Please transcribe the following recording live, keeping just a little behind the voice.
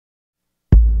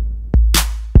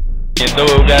So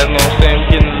guys, know what I'm saying? We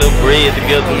getting a little bread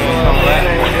together, you know what I'm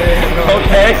saying?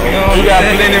 Okay, we got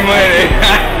plenty of money.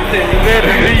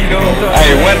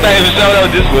 Hey, one thing to show though,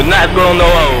 this will not go no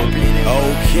hole.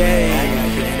 Okay,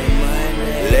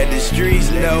 let the streets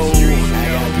know.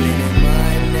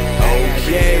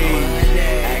 Okay,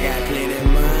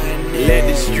 let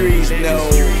the streets know.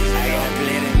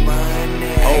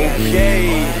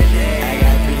 Okay,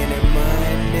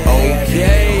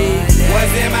 okay.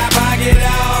 What's in my pocket,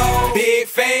 dog? Big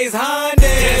face Honda.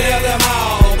 Just left them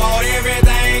all, bought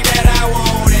everything that I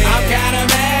wanted. I'm kinda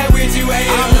mad with you,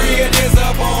 hey, I'm real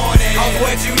disappointed. Cause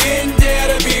what you didn't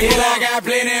tell the people, I got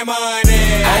plenty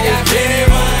money. I got plenty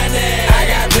money. I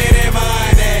got plenty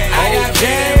money. I got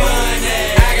plenty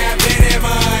money. I got plenty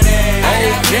money. I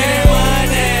got plenty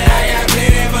money. I got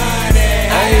plenty money.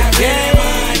 I got plenty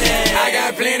money. I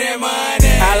got plenty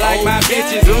money. I like my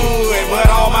bitches hood,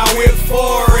 but all my whips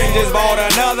foreign. Just bought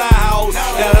another house.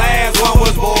 The last one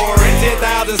was boring.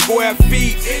 10,000 square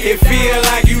feet. It feel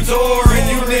like you touring.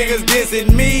 You niggas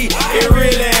dissing me. It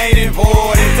really ain't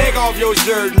important. Take off your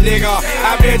shirt, nigga.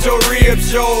 I bet your ribs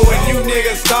showing. You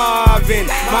niggas starving.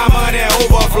 My money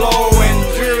overflowing.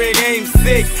 Jury game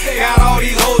 6. Got all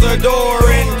these hoes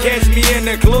adoring. Catch me in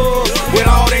the club with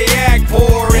all they act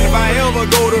pouring. If I ever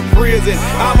go to prison,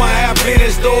 I'ma have plenty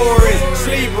stories.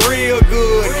 Sleep real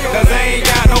good, cause I ain't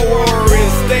got no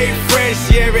worries. Stay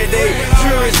fresh every day,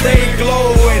 sure stay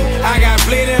glowing. I got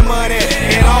plenty of money,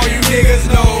 and all you niggas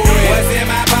know it. What's in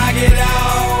my pocket,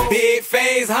 dog? Big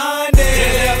face Honda.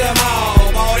 Just left them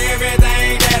all, bought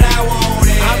everything that I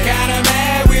wanted. I'm kinda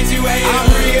mad with you, hey, I'm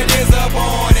real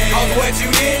disappointed. Cause what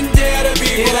you didn't tell the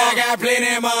people, I got plenty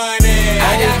of money.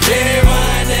 I got plenty of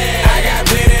money. I got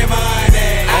plenty of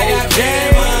money. I got plenty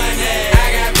of money. I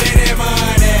got plenty of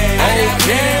money. I got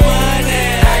plenty of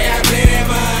money. I got plenty of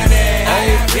money. I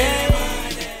got plenty of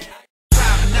money.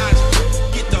 Top notch,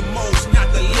 get the most, not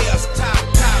the less. Top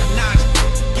notch,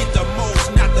 get the most,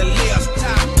 not the less.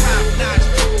 Top notch,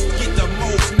 get the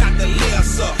most, not the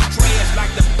lesser. Trash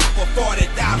like the for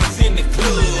 $40 in the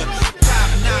club. Top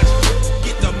notch,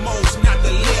 get the most, not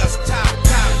the less. Top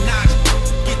notch,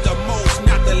 get the most,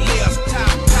 not the less.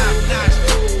 Top notch,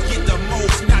 get the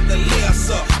most, not the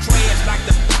lesser. Trash like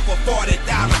the for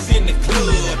 $40 in the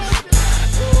club.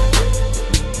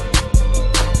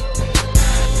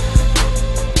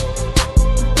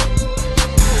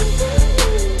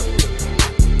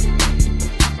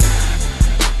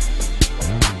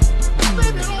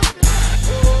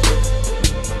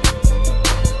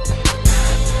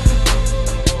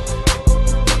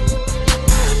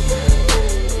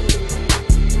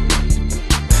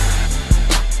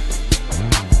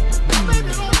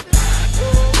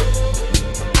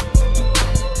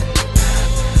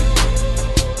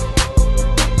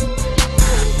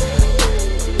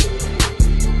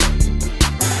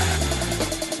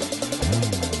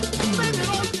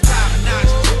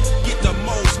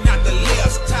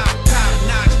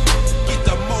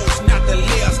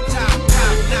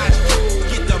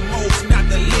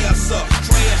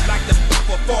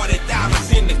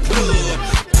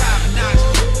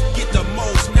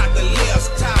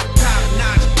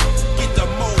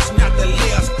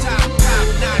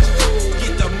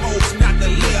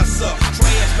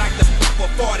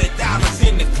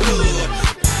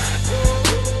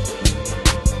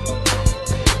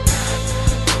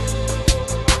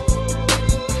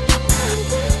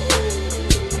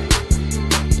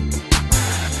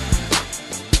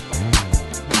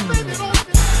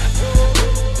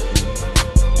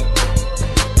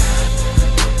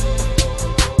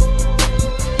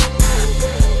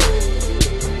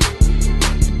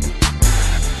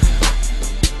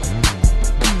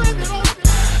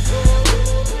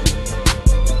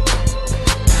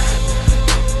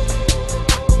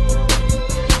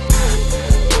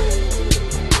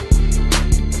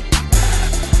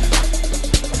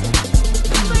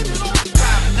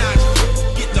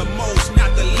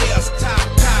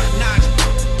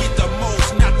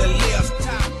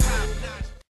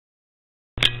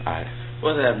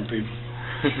 What's happening, people?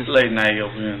 It's late night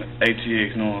over here in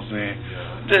ATX, you know what I'm saying?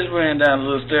 Just ran down a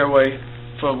little stairway,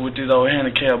 fuck with this old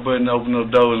handicap button, open up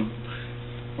doors,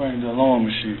 rang the alarm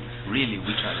and shit. Really,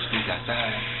 we trying to sneak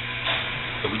outside,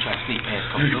 but we trying to sneak past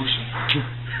pollution.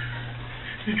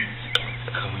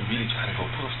 Cause we really trying to go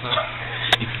puff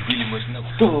something. If you really must know.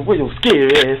 Dude, where your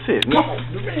scary ass at? Come on,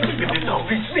 don't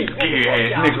be scary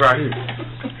ass nigga right here.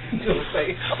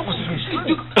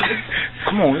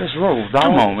 Come on, let's roll, dog.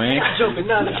 Come on, man.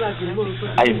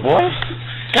 Hey, boy.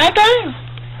 God damn. I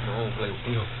don't play with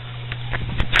him.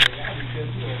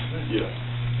 Yeah.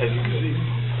 As you can see.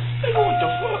 What the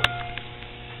fuck?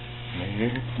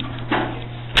 Man.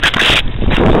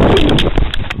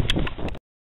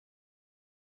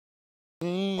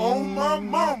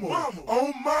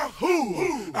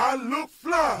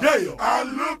 Yeah, I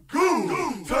look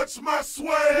good. Touch my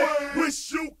swag,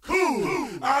 wish you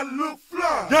could. I look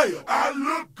fly. Yeah, I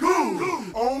look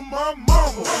good. On my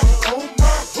mama, on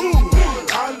my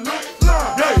hood. I look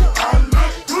fly. Yeah, I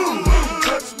look good.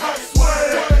 Touch my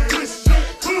swag, wish you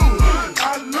could.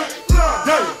 I look fly.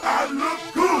 Yeah, I look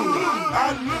good.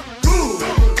 I look good.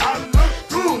 I look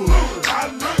good. I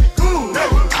look good.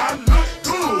 I look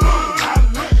good. I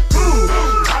look good.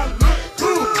 I look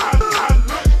good.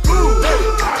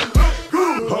 I look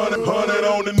good. 100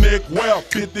 on the neck, well,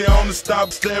 50 on the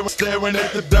stop, staring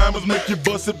at the diamonds, make you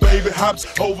bust it, baby. Hops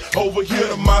over here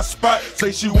to my spot.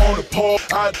 Say she wanna pour,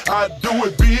 I do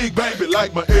it big, baby,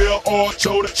 like my LR.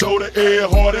 Show the air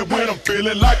harder when I'm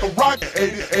feeling like a rocket.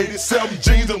 87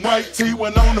 jeans and white tee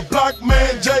when on the block,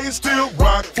 man. Jay still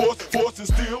rock, force and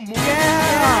still move.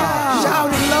 Yeah,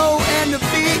 shout it low and the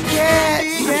big cat.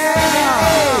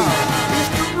 Yeah, it's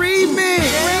the remix.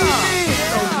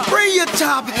 So bring your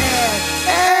top hat.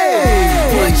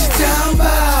 Hey, what you talking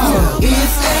about?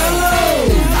 It's L.O.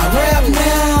 I rap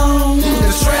now.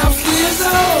 The strap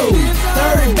skizzo.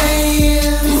 30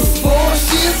 bands, 4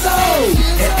 shizzo.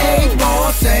 At 8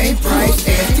 ball, same price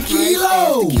as the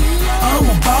kilo. I'm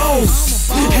a boss.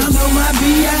 Handle my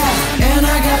B.I. And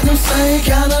I got them same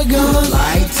kind of guns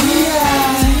like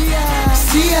T.I.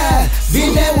 C.I.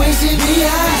 Been that way since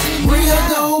B.I. Real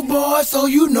dope boy, so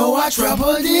you know I trap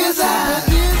a design.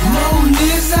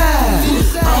 Mona side,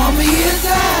 I'm his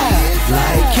side.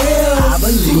 Like hell, I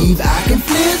believe I can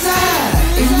fliz high.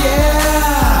 And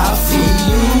yeah, I'll see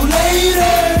you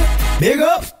later. Big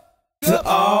up to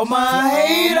all my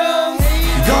haters.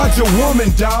 God's your woman,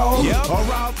 dawg.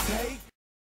 Yep.